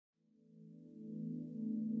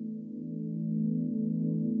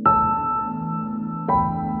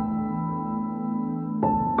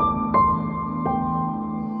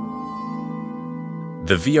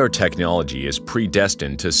The VR technology is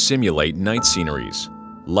predestined to simulate night sceneries,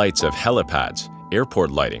 lights of helipads,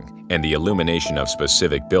 airport lighting, and the illumination of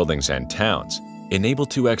specific buildings and towns, enable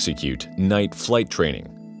to execute night flight training.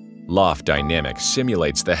 Loft Dynamics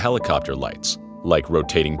simulates the helicopter lights, like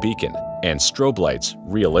rotating beacon, and strobe lights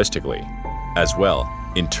realistically. As well,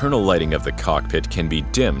 internal lighting of the cockpit can be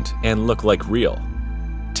dimmed and look like real.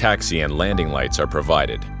 Taxi and landing lights are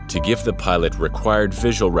provided to give the pilot required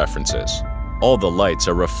visual references. All the lights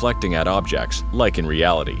are reflecting at objects like in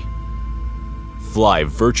reality. Fly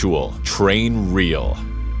virtual, train real.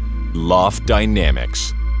 Loft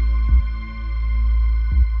Dynamics.